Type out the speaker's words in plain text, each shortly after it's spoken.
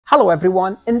Hello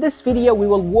everyone, in this video we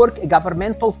will work a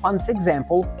governmental funds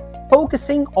example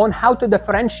focusing on how to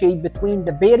differentiate between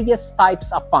the various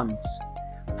types of funds.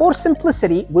 For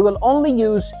simplicity, we will only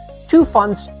use two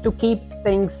funds to keep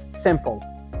things simple.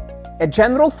 A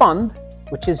general fund,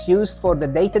 which is used for the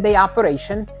day-to-day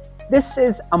operation. This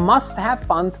is a must-have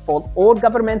fund for all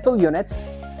governmental units,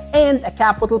 and a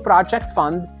capital project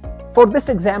fund. For this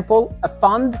example, a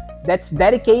fund that's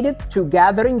dedicated to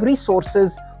gathering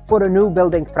resources for a new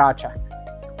building project.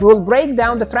 We will break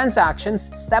down the transactions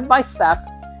step by step,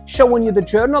 showing you the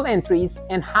journal entries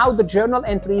and how the journal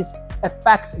entries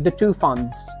affect the two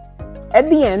funds. At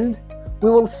the end, we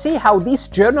will see how these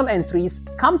journal entries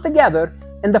come together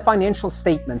in the financial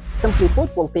statements. Simply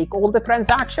put, we'll take all the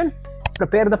transaction,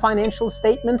 prepare the financial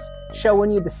statements,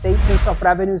 showing you the statements of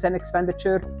revenues and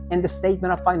expenditure and the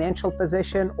statement of financial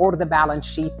position or the balance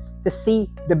sheet to see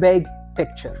the big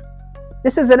picture.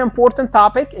 This is an important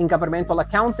topic in governmental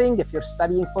accounting if you're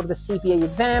studying for the CPA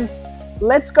exam.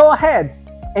 Let's go ahead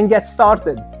and get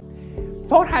started.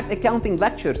 Forhat Accounting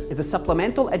Lectures is a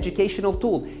supplemental educational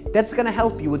tool that's going to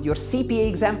help you with your CPA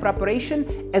exam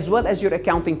preparation as well as your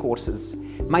accounting courses.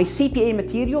 My CPA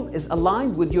material is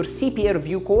aligned with your CPA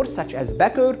review course such as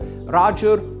Becker,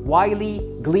 Roger,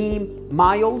 Wiley, Gleam,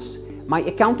 Miles. My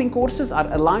accounting courses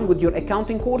are aligned with your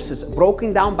accounting courses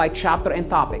broken down by chapter and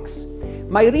topics.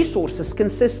 My resources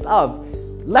consist of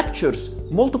lectures,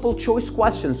 multiple choice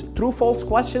questions, true-false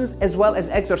questions, as well as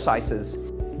exercises.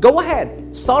 Go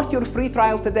ahead, start your free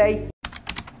trial today.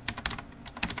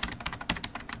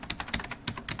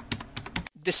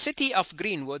 The City of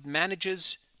Greenwood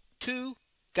manages two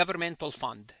governmental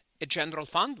funds. A general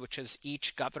fund, which is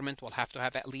each government will have to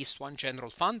have at least one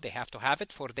general fund. They have to have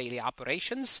it for daily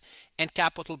operations, and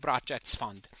capital projects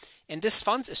fund. And this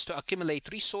fund is to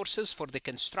accumulate resources for the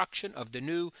construction of the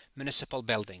new municipal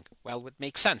building. Well, it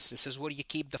makes sense. This is where you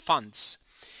keep the funds.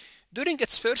 During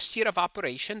its first year of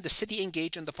operation, the city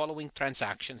engaged in the following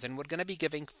transactions, and we're going to be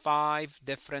giving 5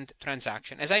 different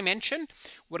transactions. As I mentioned,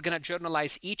 we're going to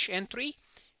journalize each entry,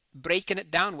 breaking it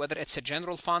down whether it's a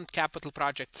general fund, capital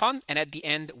project fund, and at the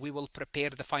end we will prepare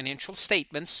the financial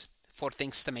statements for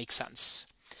things to make sense.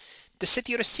 The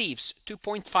city receives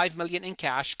 $2.5 million in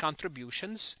cash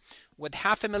contributions, with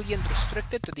 $500,000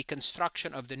 restricted to the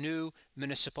construction of the new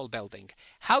municipal building.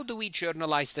 How do we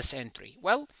journalize this entry?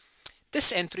 Well,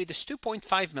 this entry, this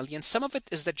 $2.5 million, some of it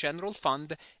is the general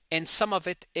fund and some of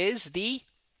it is the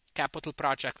capital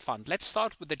project fund. Let's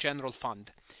start with the general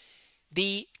fund.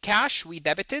 The cash we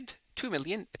debited, $2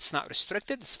 million, it's not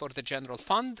restricted, it's for the general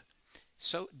fund.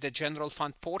 So the general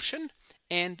fund portion,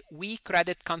 and we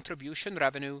credit contribution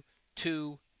revenue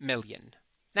 $2 million.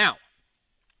 Now,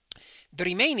 the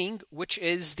remaining, which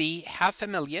is the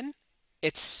 $500,000,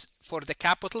 it's for the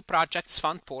capital projects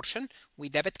fund portion. We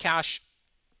debit cash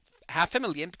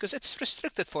 $500,000 because it's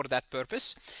restricted for that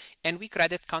purpose, and we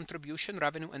credit contribution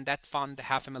revenue in that fund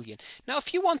 $500,000. Now,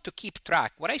 if you want to keep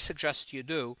track, what I suggest you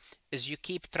do is you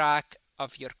keep track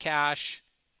of your cash,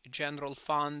 general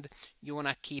fund. You want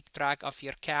to keep track of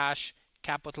your cash,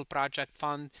 capital project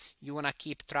fund. You want to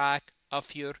keep track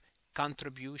of your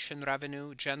contribution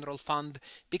revenue, general fund,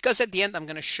 because at the end I'm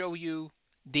going to show you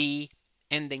the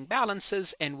ending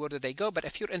balances and where do they go. But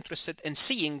if you're interested in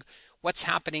seeing what's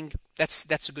happening,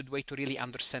 that's a good way to really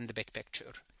understand the big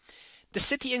picture. The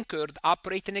city incurred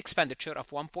operating expenditure of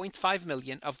 $1.5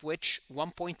 million, of which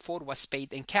 $1.4 was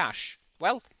paid in cash.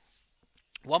 Well,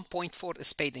 $1.4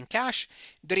 is paid in cash.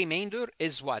 The remainder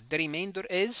is what? The remainder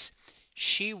is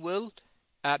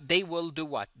they will do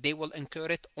what? They will incur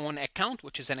it on account,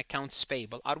 which is an accounts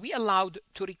payable. Are we allowed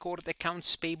to record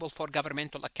accounts payable for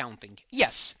governmental accounting?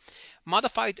 Yes.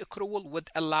 Modified accrual would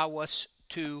allow us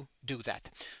to do that.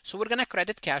 So we're going to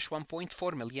credit cash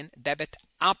 $1.4 million, debit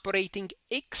operating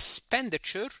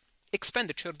expenditure,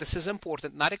 this is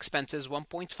important, not expenses,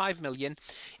 $1.5 million,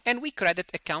 and we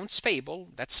credit accounts payable,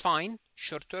 that's fine.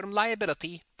 Short-term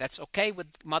liability, that's okay with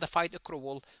modified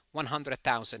accrual,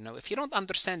 $100,000. Now, if you don't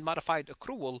understand modified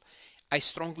accrual, I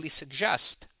strongly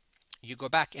suggest you go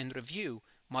back and review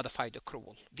modified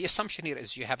accrual. The assumption here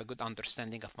is you have a good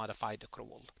understanding of modified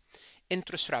accrual.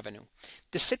 Interest revenue.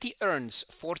 The city earns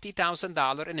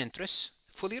 $40,000 in interest,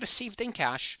 fully received in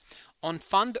cash, on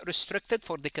fund restricted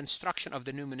for the construction of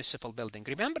the new municipal building.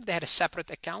 Remember, they had a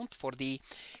separate account for the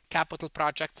capital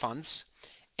project funds,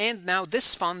 and now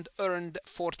this fund earned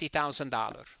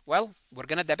 $40,000. Well, we're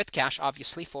going to debit cash,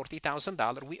 obviously,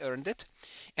 $40,000. We earned it.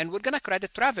 And we're going to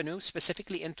credit revenue,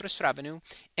 specifically interest revenue,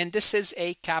 and this is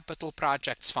a capital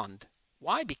projects fund.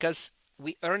 Why? Because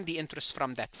we earned the interest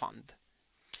from that fund.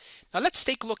 Now let's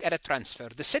take a look at a transfer.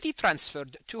 The city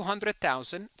transferred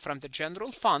 $200,000 from the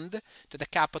general fund to the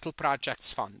capital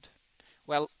projects fund.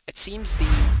 Well, it seems the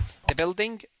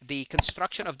building, the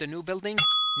construction of the new building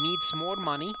needs more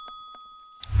money.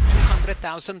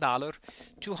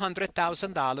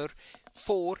 $200,000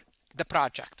 for the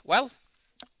project. Well,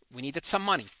 we needed some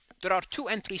money. There are two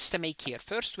entries to make here.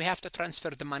 First, we have to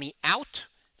transfer the money out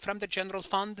from the general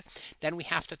fund. Then we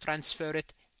have to transfer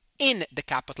it in the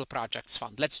capital projects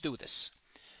fund. Let's do this.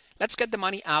 Let's get the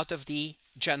money out of the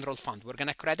general fund. We're going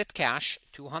to credit cash,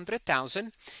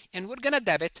 $200,000, and we're going to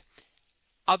debit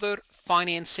other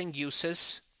financing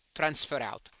uses, transfer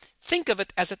out. Think of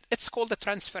it as it's called a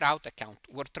transfer out account.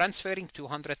 We're transferring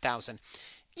 $200,000.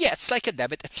 Yeah, it's like a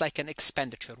debit. It's like an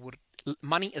expenditure.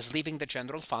 Money is leaving the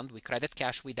general fund. We credit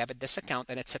cash, we debit this account,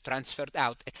 and it's a transferred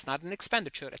out. It's not an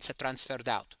expenditure, it's a transferred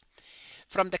out.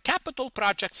 From the capital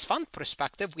projects fund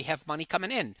perspective, we have money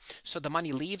coming in. So the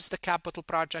money leaves the capital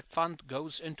project fund,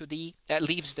 goes into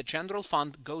leaves the general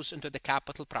fund, goes into the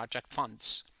capital project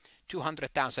funds.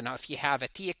 $200,000. Now, if you have a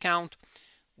T account,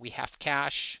 we have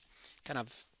cash. Kind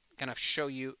of show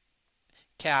you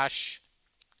cash,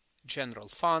 general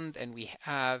fund, and we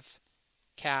have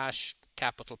cash,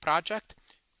 capital project,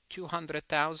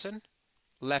 $200,000.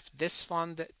 Left this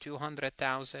fund,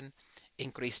 $200,000.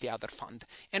 Increase the other fund,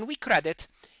 and we credit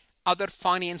other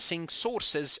financing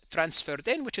sources transferred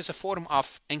in, which is a form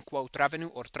of, in quote, revenue,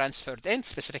 or transferred in,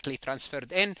 specifically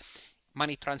transferred in,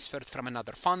 money transferred from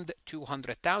another fund,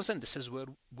 $200,000. This is where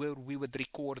we would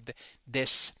record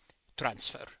this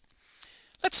transfer.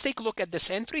 Let's take a look at this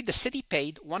entry. The city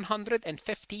paid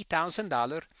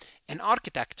 $150,000 in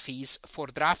architect fees for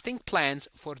drafting plans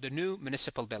for the new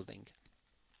municipal building.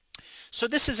 So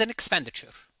this is an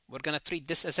expenditure. We're going to treat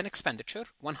this as an expenditure,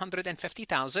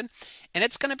 $150,000, and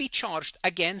it's going to be charged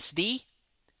against the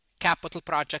capital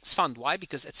projects fund. Why?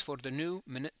 Because it's for the new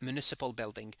municipal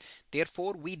building.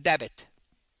 Therefore, we debit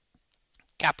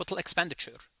capital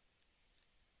expenditure,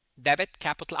 debit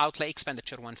capital outlay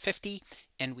expenditure $150,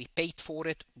 and we paid for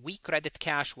it. We credit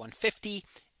cash $150.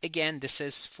 Again, this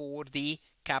is for the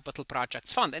capital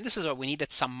projects fund, and this is where we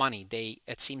needed some money.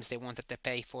 It seems they wanted to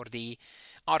pay for the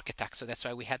architect, so that's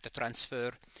why we had to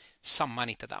transfer some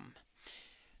money to them.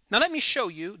 Now let me show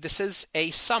you, this is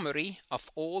a summary of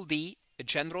all the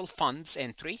general funds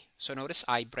entry. So notice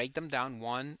I break them down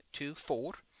 1, 2,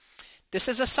 4. This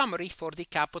is a summary for the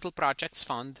capital projects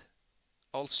fund,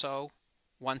 also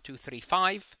 1, 2, 3,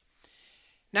 5.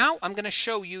 Now I'm going to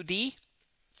show you the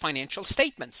financial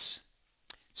statements,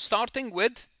 starting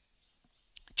with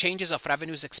changes of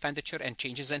revenues, expenditure, and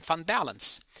changes in fund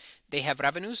balance. They have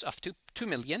revenues of $2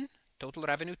 million, total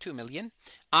revenue $2 million,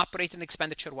 operating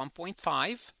expenditure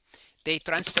 1.5. They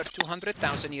transfer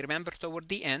 200,000. You remember toward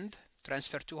the end,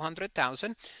 transfer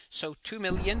 200,000. So 2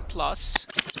 million plus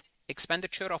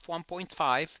expenditure of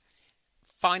 1.5.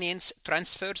 Finance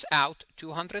transfers out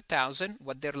 200,000.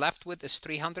 What they're left with is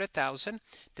 300,000.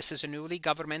 This is a newly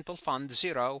governmental fund,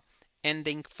 0.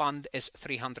 Ending fund is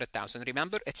 300,000.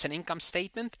 Remember, it's an income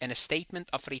statement and a statement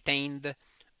of retained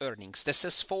earnings. This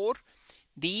is for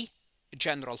the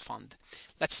general fund.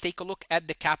 Let's take a look at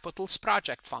the capital's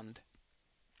project fund.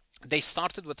 They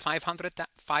started with 500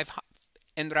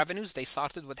 in revenues. They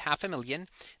started with $500,000.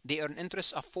 They earn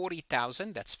interest of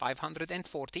 40,000. That's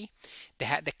 540. They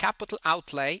had the capital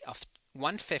outlay of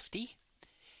 150.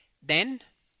 Then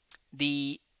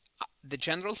the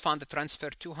general fund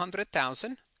transferred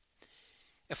 200,000.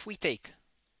 If we take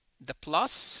the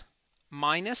plus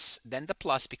minus, then the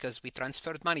plus, because we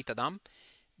transferred money to them,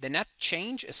 the net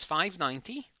change is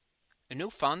 590. A new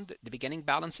fund, the beginning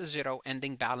balance is 0,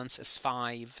 ending balance is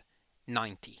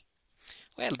 590.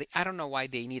 Well, I don't know why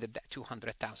they needed that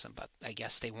 200,000, but I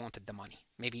guess they wanted the money.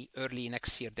 Maybe early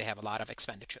next year they have a lot of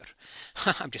expenditure.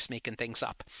 I'm just making things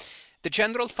up. The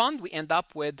general fund, we end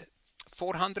up with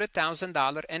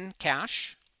 $400,000 in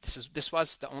cash. This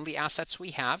was the only assets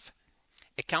we have.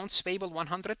 Accounts payable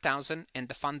 100,000, and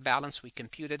the fund balance we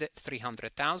computed it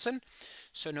 300,000.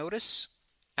 So notice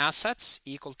assets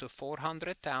equal to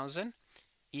 400,000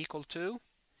 equal to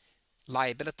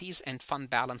liabilities and fund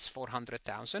balance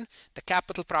 400,000. The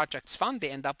capital projects fund, they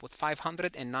end up with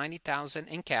 590,000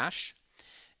 in cash,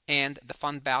 and the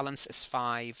fund balance is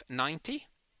 590.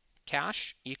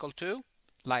 Cash equal to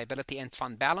liability and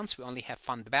fund balance. We only have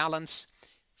fund balance.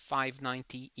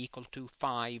 590 equal to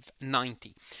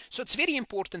 590. So it's very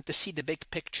important to see the big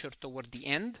picture toward the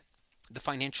end, the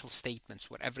financial statements,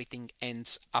 where everything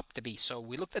ends up to be. So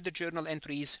we looked at the journal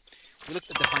entries, we looked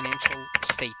at the financial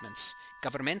statements.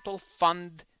 Governmental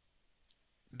fund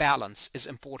balance is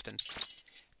important.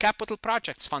 Capital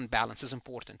projects fund balance is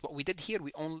important. What we did here,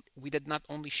 we did not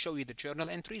only show you the journal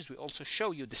entries, we also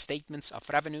show you the statements of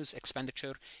revenues,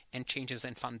 expenditure, and changes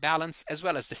in fund balance, as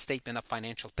well as the statement of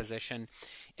financial position,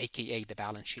 aka the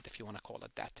balance sheet if you want to call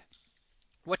it that.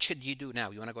 What should you do now?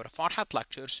 You want to go to Farhat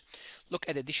Lectures, look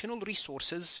at additional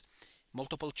resources,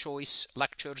 multiple choice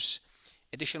lectures,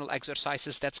 additional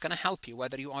exercises that's going to help you,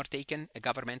 whether you are taking a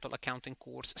governmental accounting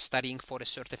course, studying for a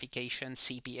certification,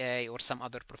 CPA, or some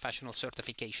other professional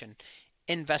certification.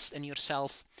 Invest in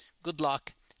yourself. Good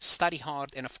luck, study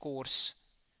hard, and of course,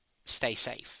 stay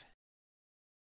safe.